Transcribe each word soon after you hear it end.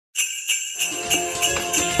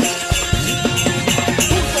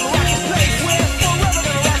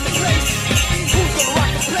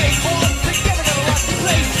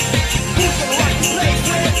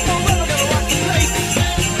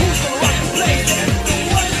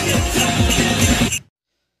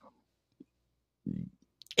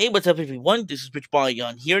Hey, what's up, everyone? This is Rich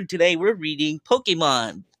Baryon here, and today we're reading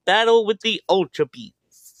Pokemon Battle with the Ultra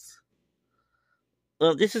Beasts.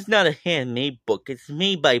 Well, this is not a handmade book, it's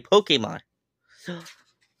made by Pokemon.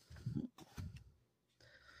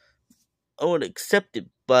 Oh, and accepted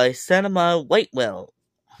by Sanama Whitewell.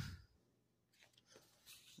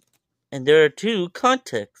 And there are two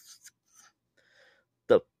contexts.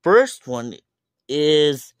 The first one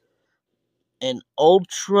is an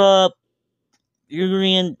Ultra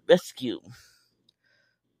Urian rescue.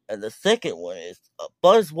 And the second one is a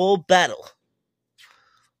Buzzwole battle.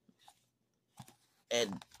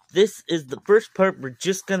 And this is the first part we're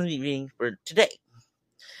just going to be reading for today.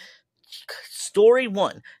 Story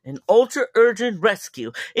 1, an ultra urgent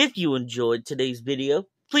rescue. If you enjoyed today's video,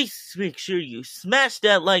 please make sure you smash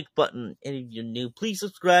that like button. And if you're new, please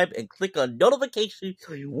subscribe and click on notifications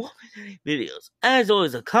so you won't miss any videos. As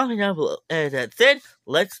always, a comment down below. As that said,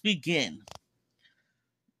 let's begin.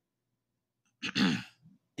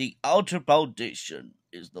 The Ultra Foundation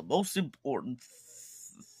is the most important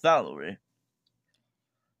salary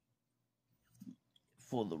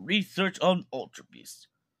for the research on Ultra Beasts.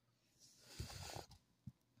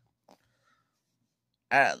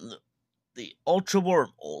 And the Ultra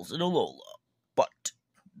Wormholes in Alola, but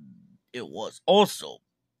it was also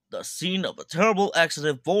the scene of a terrible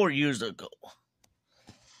accident 4 years ago.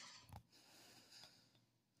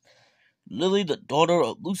 Lily, the daughter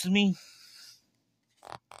of Lucimi.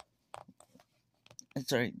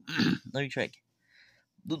 Sorry, let me try.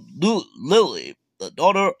 Lily, the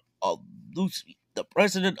daughter of Lucimi, the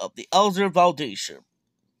president of the Elder Foundation,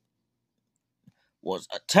 was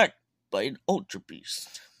attacked by an Ultra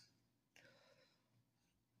Beast.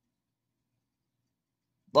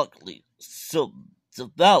 Luckily,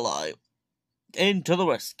 Silvally came to the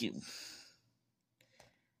rescue.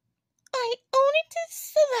 I owe it to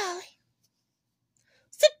Silvally.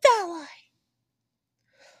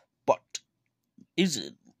 But is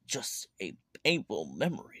it just a painful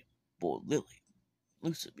memory for Lily?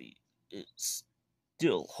 Lucimi is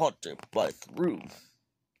still haunted by through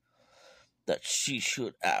that she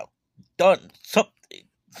should have done something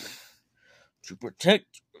to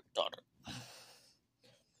protect her daughter.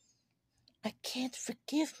 I can't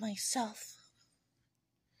forgive myself.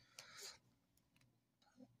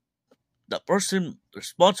 The person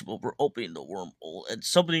responsible for opening the wormhole and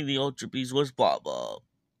summoning the Ultra Beast was Baba,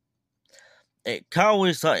 a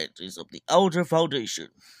cowboy scientist of the Elder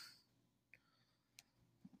Foundation.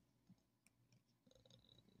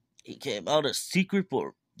 He came out a secret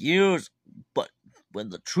for years, but when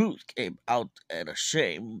the truth came out at a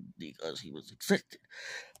shame because he was accepted,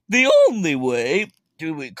 the only way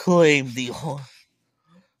to reclaim the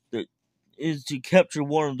that is to capture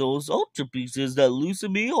one of those Ultra Pieces that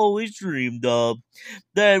Lucimi always dreamed of.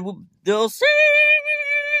 That they'll see.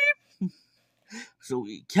 So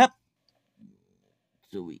he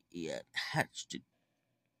had hatched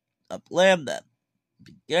a plan that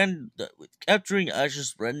began with capturing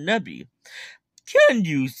Ash's friend Nebby. Can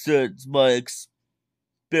you sense my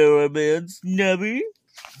experiments, Nebby?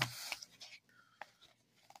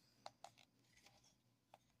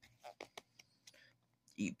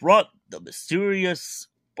 He brought the mysterious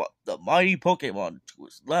but the mighty Pokemon to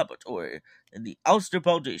his laboratory in the Ouster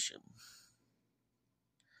Foundation.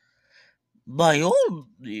 My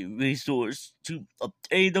only resource to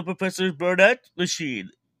obtain the Professor Burnett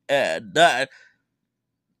machine, and that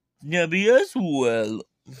Nebby as well.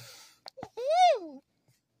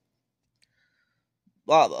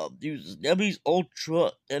 Baba uses Nebby's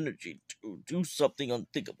ultra energy to do something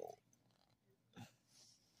unthinkable.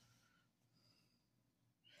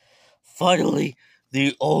 Finally,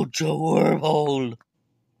 the Ultra Wormhole.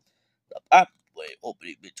 The pathway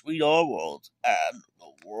opening between our worlds and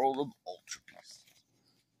the world of Ultra Beasts.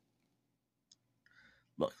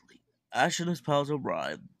 Luckily, Ash and his pals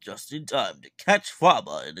arrived just in time to catch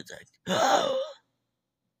Faba in its act.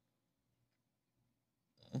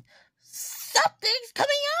 Something's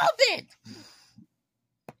coming out of it!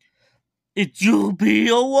 It's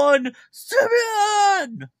UB01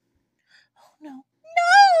 Simeon! Oh no.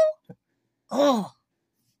 No! Oh!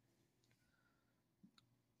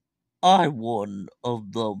 I'm one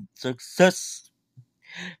of the success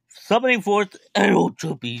summoning forth an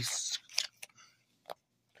Ultra Beast.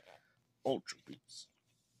 Ultra Beasts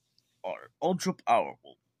are ultra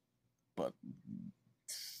powerful, but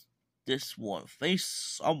this one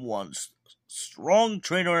faced someone's strong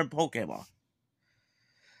trainer in Pokemon.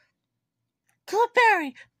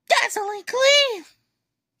 Clefairy! Dazzling Gleam!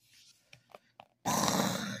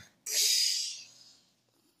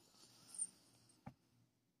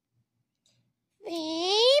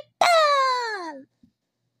 Ball!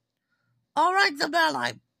 right the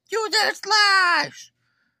melee. Do their slash.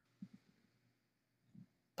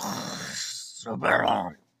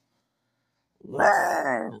 Super.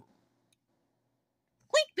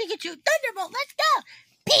 Quick, Pikachu, Thunderbolt, let's go!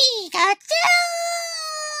 Pikachu!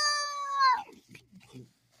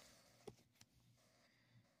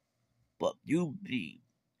 But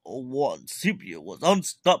UB-01 Sepia was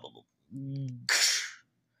unstoppable.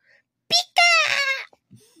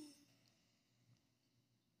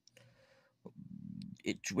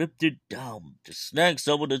 It drifted down to snag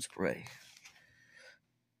some of its prey.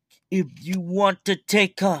 If you want to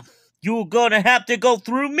take off, you're gonna have to go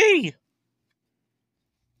through me!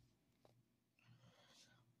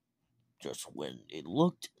 Just when it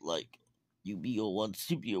looked like UB-01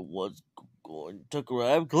 Sepia was going to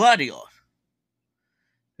grab Gladion,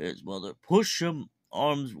 his mother pushed him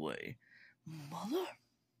arms way. Mother?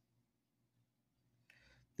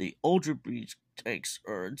 The Ultra Beast takes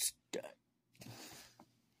her instead.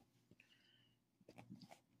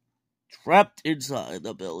 Trapped inside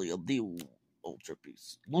the belly of the Ultra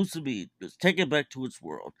Beast, Lucidbeam is taken back to its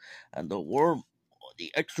world, and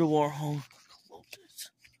the extra wormhole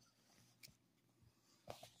closes.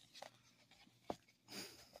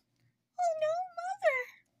 Oh no,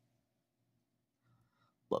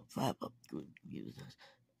 But Papa uses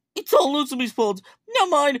it's all Lucidbeam's fault. Not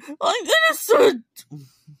mine. I'm innocent.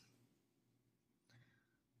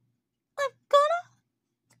 I've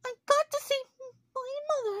got to see my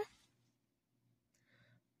mother.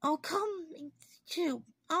 I'll come too.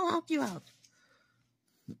 I'll help you out.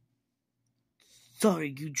 Sorry,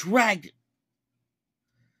 you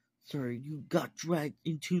got dragged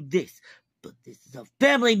into this, but this is a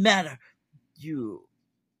family matter. You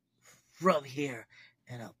from here,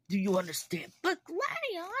 and do you understand? But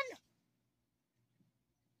Gladion!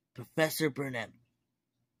 Professor Burnham,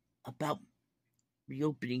 about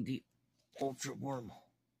reopening the Ultra Wormhole.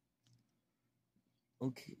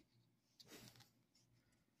 Okay.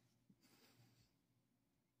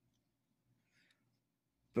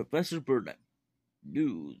 Professor Burnham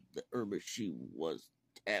knew that her machine was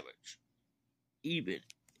damaged, even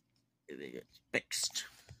if it gets fixed.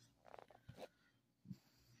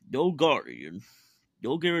 No guardian,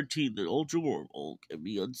 no guarantee that Ultra Wormhole can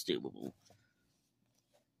be unstable.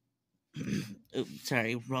 Oh,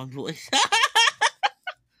 sorry, wrong voice.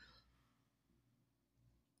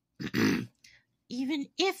 Even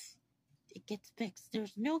if it gets fixed,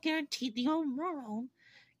 there's no guarantee the wormhole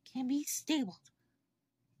can be stable.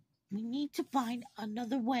 We need to find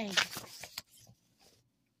another way.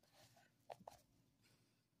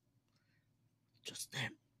 Just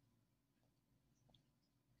then.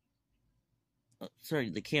 Oh, sorry,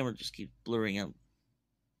 the camera just keeps blurring out.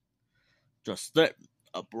 Just then,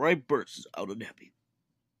 a bright burst out of Nappy.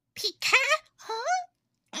 Pika? Huh?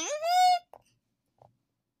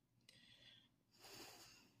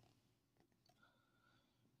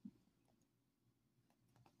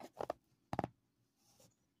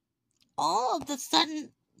 All of a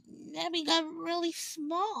sudden, Nebby got really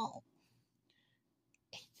small.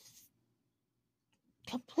 It's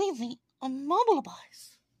completely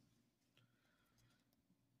immobilized.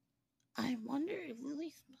 I wonder if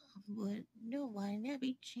Lily's mom would know why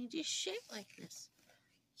Nebby changes shape like this.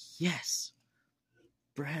 Yes.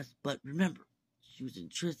 Perhaps, but remember, she was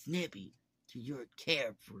entrusted Nappy to your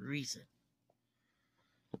care for a reason.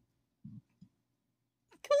 Who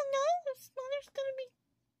knows? Mother's gonna be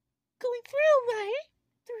going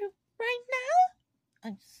through right now.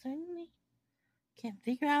 I certainly can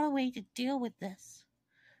figure out a way to deal with this.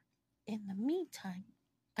 In the meantime,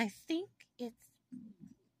 I think it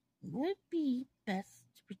would be best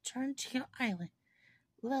to return to your island.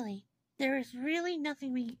 Lily, there is really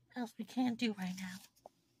nothing else we can do right now.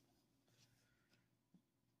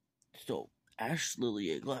 So, Ash,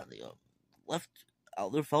 Lily, and Gladion left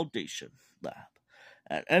out their foundation lab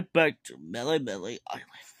and head back to Melee Island.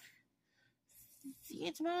 See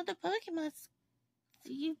you tomorrow at the Pokemon.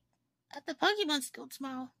 See you at the Pokemon School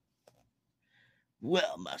tomorrow.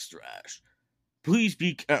 Well, Master Ash, please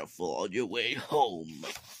be careful on your way home.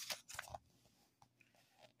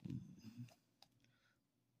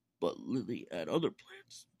 But Lily had other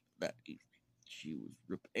plans that evening. She was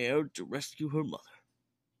prepared to rescue her mother.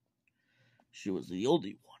 She was the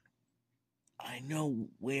only one. I know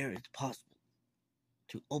where it's possible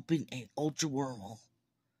to open an Ultra Wormhole.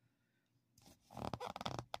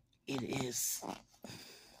 It is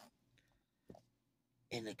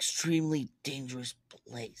an extremely dangerous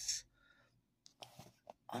place.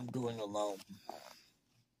 I'm going alone.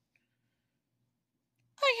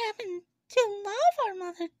 I happen to love our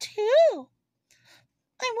mother too.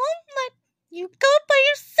 I won't let you go by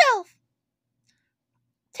yourself.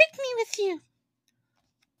 take me with you.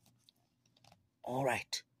 All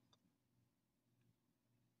right.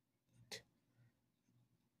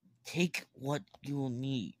 Take what you will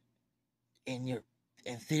need and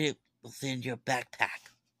fit it within your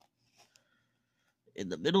backpack. In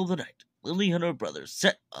the middle of the night, Lily and her brother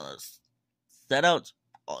set out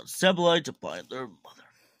on Semblai to find their mother.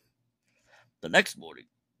 The next morning,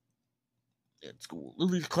 at school,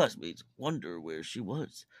 Lily's classmates wondered where she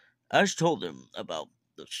was. Ash told them about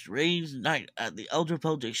the strange night at the Elder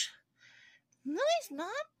Foundation. Lily's mom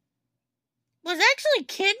was actually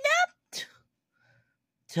kidnapped?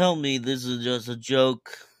 Tell me this is just a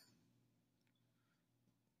joke.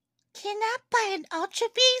 Kidnapped by an Ultra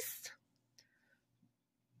Beast?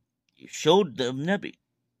 You showed them Nebby.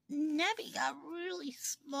 Nebby got really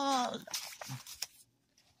small.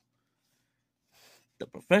 The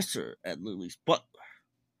professor and Lily's butler,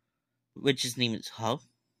 which his name is Hub,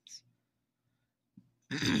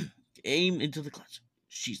 came into the classroom.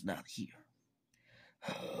 She's not here.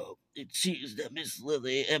 It seems that Miss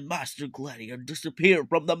Lily and Master Gladiator disappeared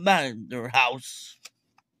from the manor house.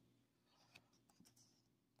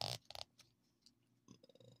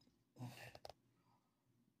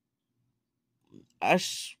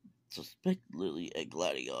 Ash suspect Lily and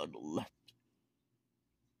Gladiator left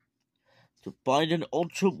to find an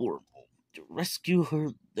ultra wormhole to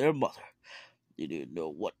rescue their mother. They didn't know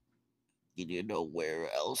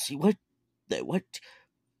where else they went,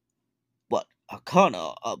 but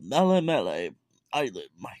Akana of Mele Island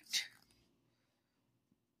might.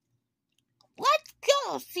 Let's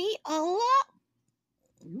go see Allah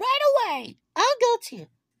right away. I'll go too.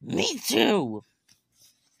 Me too.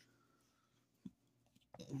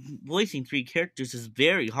 Voicing 3 characters is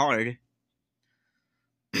very hard.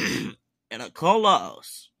 In a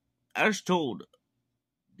call-house, Ash told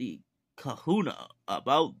the Kahuna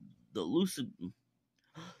about the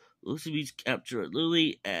Lucy's capture of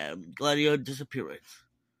Lily and Gladiator disappearance.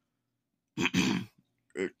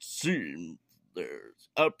 It seems there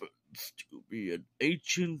happens to be an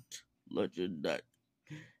ancient legend that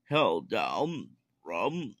held down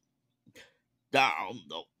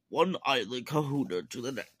the one island Kahuna to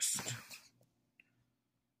the next.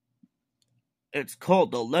 It's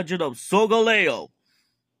called the Legend of Sogaleo.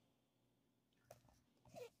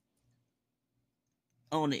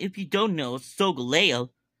 Oh, and if you don't know Sogaleo,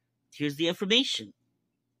 here's the information.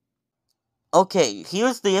 Okay,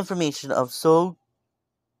 here's the information of Sogaleo.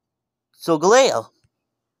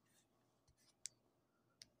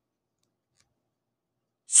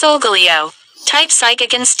 Solgaleo. Type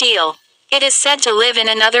psychic and steel. It is said to live in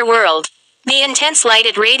another world. The intense light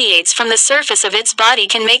it radiates from the surface of its body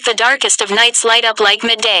can make the darkest of nights light up like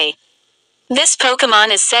midday. This Pokemon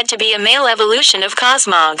is said to be a male evolution of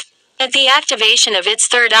Cosmog. At the activation of its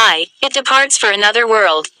third eye, it departs for another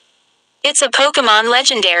world. It's a Pokemon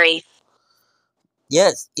legendary.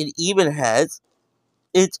 Yes, it even has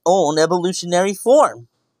its own evolutionary form.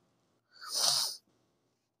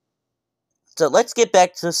 So let's get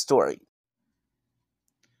back to the story.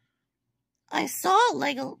 I saw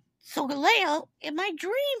Solgaleo in my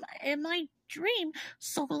dream,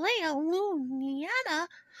 Solgaleo Luniana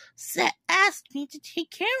asked me to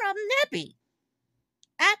take care of Nebby.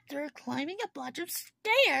 After climbing a bunch of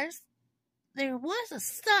stairs, there was a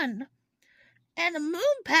sun and a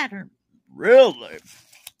moon pattern. Really?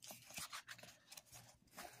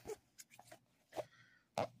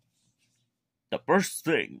 The first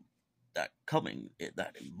thing that coming in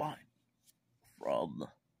mind from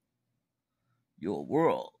your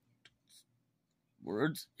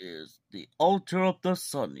words is the altar of the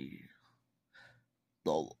Sunny.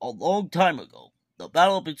 Though a long time ago, the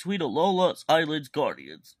battle between Alola's Island's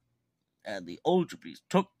guardians and the Ultra Beast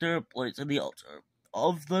took their place in the altar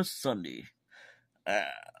of the Sunny.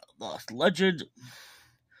 The legend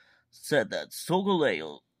said that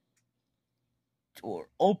Sogaleo tore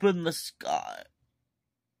open the sky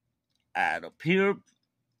and appeared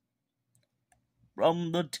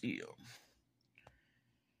from the tear.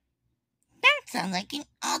 That sounds like an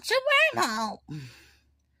ultra wormhole.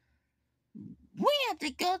 We have to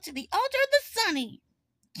go to the altar of the Sunny.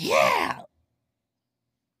 Yeah!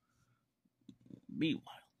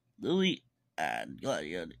 Meanwhile, Lily and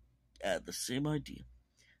Gladiator had the same idea.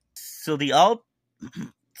 So the altar of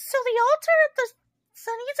the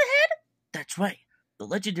Sunny is ahead? That's right. The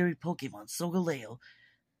legendary Pokemon Solgaleo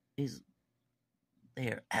is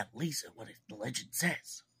there, at least what the legend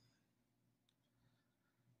says.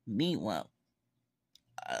 Meanwhile,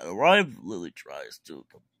 at arrived, Lily tries to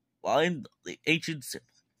combine the ancient symbol.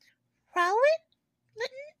 Rowlet,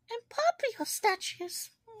 Litten, and Papio statues.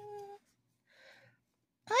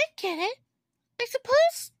 I get it. I'm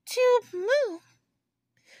supposed to move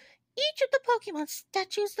each of the Pokemon that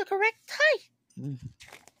choose the correct type.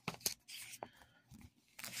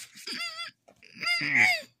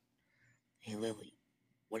 Hey, Lily,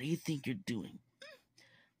 what do you think you're doing?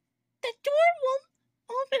 The door won't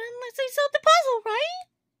open unless I solve the puzzle, right?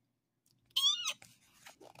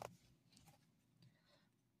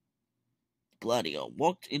 Gladio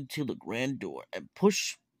walked into the grand door and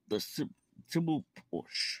pushed the symbol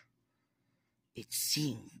push. It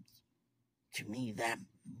seemed to me that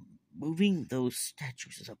moving those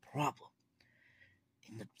statues is a problem.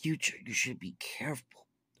 In the future, you should be careful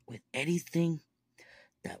with anything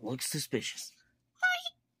that looks suspicious. I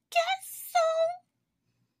guess so.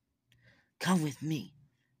 Come with me.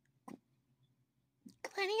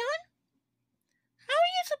 Gladion? How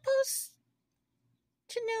are you supposed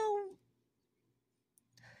to know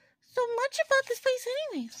so much about this place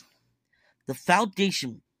anyways? The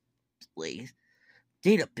Foundation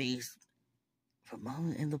database from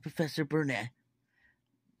Mom and the Professor Burnett,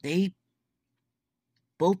 they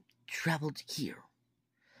both traveled here.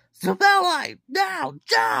 Sabellite, now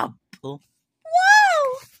jump! Whoa!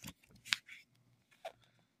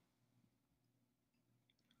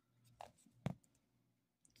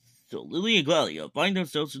 So Lily and Gladio find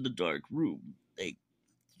themselves in the dark room.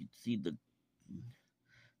 You see the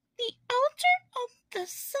altar of the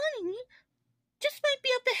sun just might be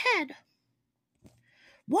up ahead.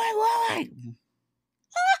 Why, Lily?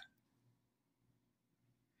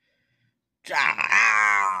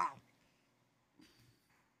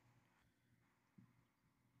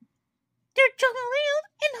 They're Jungle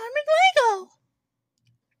and Armored Lego.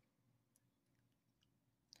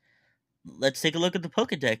 Let's take a look at the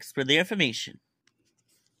Pokedex for the information.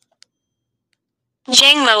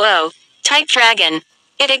 Jangmo-O, type dragon.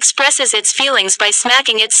 It expresses its feelings by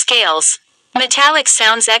smacking its scales. Metallic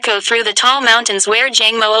sounds echo through the tall mountains where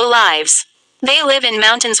Jangmo-O lives. They live in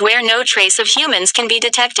mountains where no trace of humans can be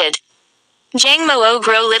detected. Jangmo-O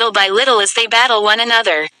grow little by little as they battle one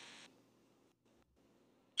another.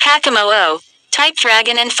 Hakamo-O, type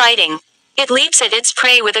dragon and fighting. It leaps at its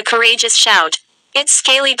prey with a courageous shout. Its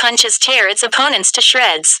scaly punches tear its opponents to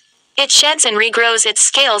shreds. It sheds and regrows its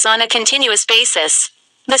scales on a continuous basis.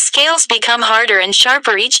 The scales become harder and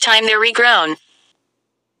sharper each time they're regrown.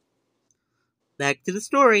 Back to the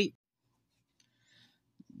story.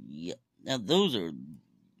 Yeah, now those are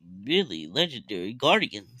really legendary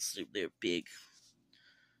guardians. They're big.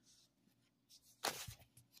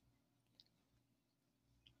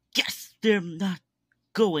 Yes, they're not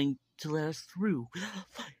going to let us through.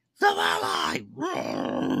 Survive!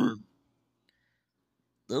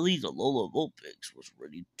 Lily's Alola Vulpix was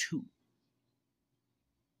ready too.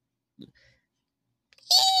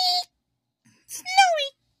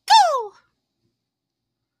 Snowy, go!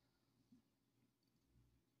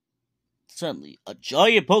 Suddenly, a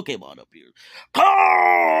giant Pokemon appeared.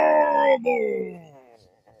 Carbo!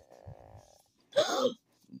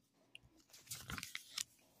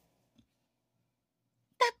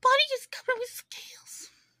 That body is covered with scales.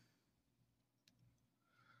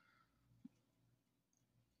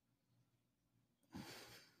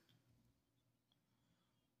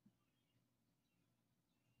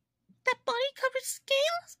 That body covered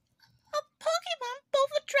scales? A Pokemon,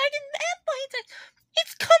 both a dragon and bison.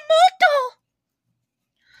 It's Komodo!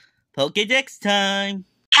 Pokedex time!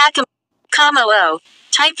 Hakamo-O,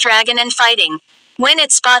 type dragon and fighting. When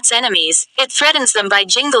it spots enemies, it threatens them by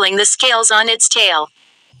jingling the scales on its tail.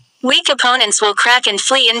 Weak opponents will crack and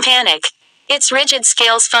flee in panic. Its rigid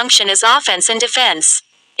scales function as offense and defense.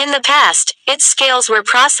 In the past, its scales were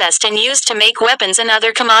processed and used to make weapons and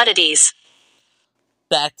other commodities.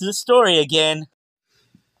 Back to the story again.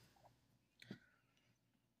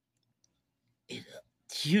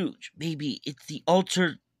 It's huge. Maybe it's the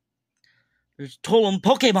altered. There's Totem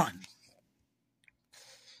Pokemon.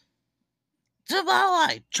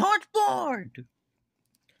 Sabellite, charge board!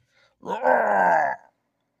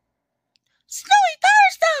 Snowy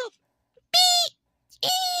power stone! Beep!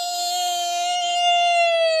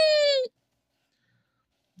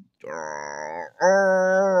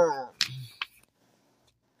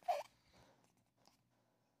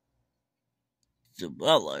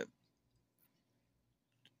 Sabellite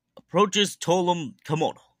approaches Totem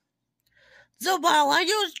Komodo. Sabellite,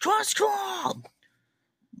 use cross claw!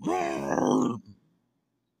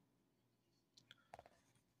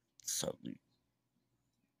 Suddenly,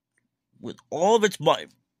 with all of its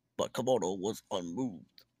might, but Komodo was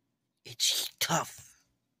unmoved. It's tough.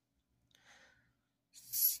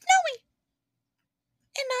 Snowy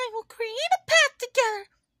and I will create a path together.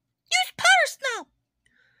 Use Power Snow.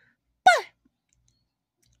 But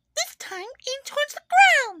this time aim toward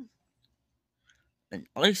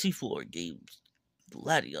icy floor gave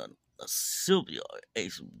Gladion a Sylvia a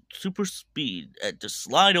super speed and to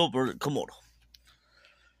slide over the Komodo.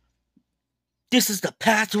 This is the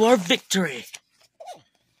path to our victory!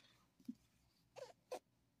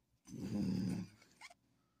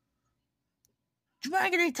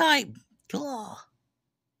 Dragonite type! Claw!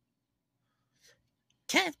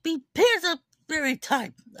 Can't be Pizza Berry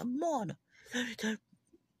type! Mon!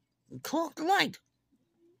 Claw Light!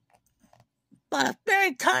 But a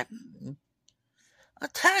Berry type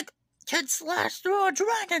attack can slash through a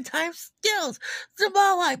Dragon type skills!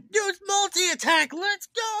 Zabalite! Use multi-attack! Let's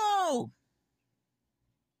go!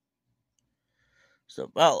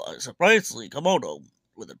 Zavala surprisingly Komodo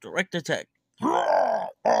with a direct attack.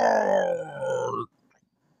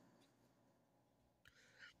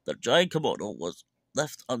 The giant Komodo was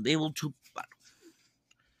left unable to battle.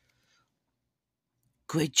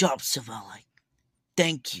 Great job, Zavala.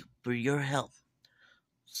 Thank you for your help.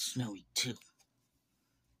 Snowy too.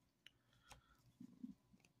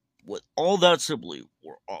 With all that simply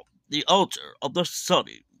were on the altar of the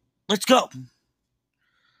Sunny. Let's go!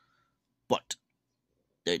 But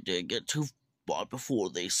they didn't get too far before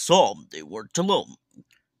they saw they weren't alone.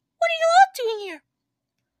 What are you all doing here?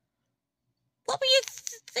 What were you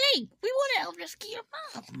think? We want to help rescue your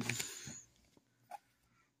mom.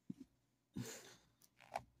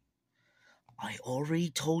 I already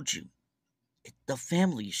told you. The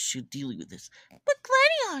family should deal with this. But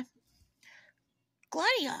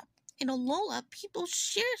Gladion, in Alola, people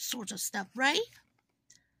share sorts of stuff, right?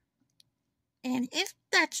 And if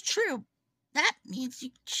that's true, that means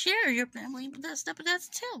you share your family with that stuff with us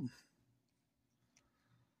too.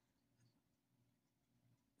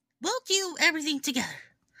 We'll do everything together.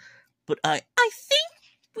 But I think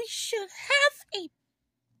we should have a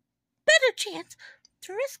better chance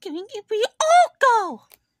to rescuing if we all go.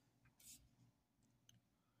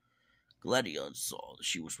 Gladion saw that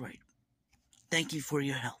she was right. Thank you for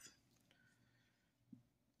your help.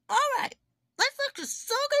 All right, let's look to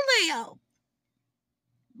Solgaleo.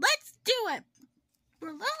 Let's do it. For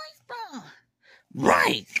Lily's ball.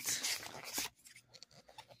 Right.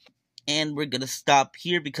 And we're gonna stop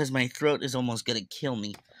here because my throat is almost gonna kill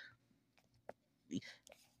me.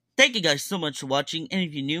 Thank you guys so much for watching, and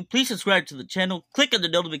if you're new, please subscribe to the channel, click on the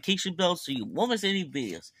notification bell so you won't miss any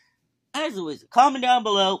videos. As always, comment down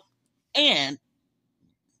below, and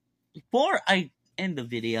before I end the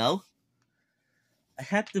video, I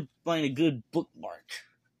have to find a good bookmark.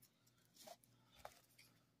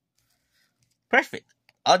 Perfect.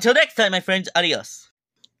 Until next time, my friends, adios.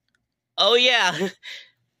 Oh yeah,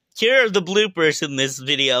 here are the bloopers in this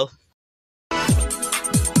video.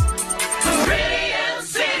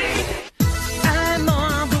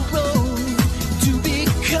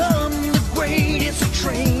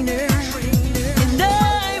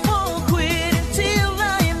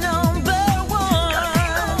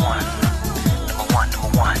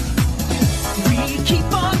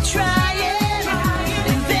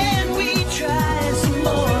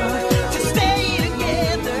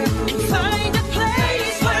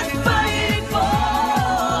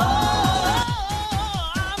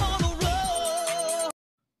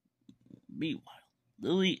 Meanwhile,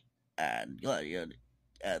 Lily and Gladion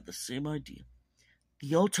had the same idea.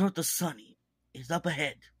 The altar of the Sunny is up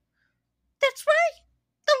ahead. That's right!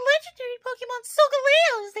 The legendary Pokemon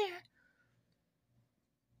Solgaleo is there!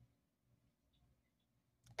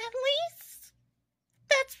 At least,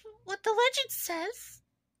 that's what the legend says.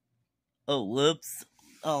 Oh, whoops.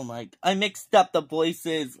 Oh my, I mixed up the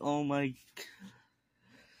voices. Oh my.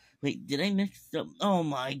 Wait, did I mix up? Oh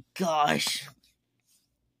my gosh.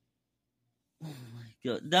 Oh my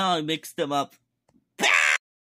god, now I mixed them up.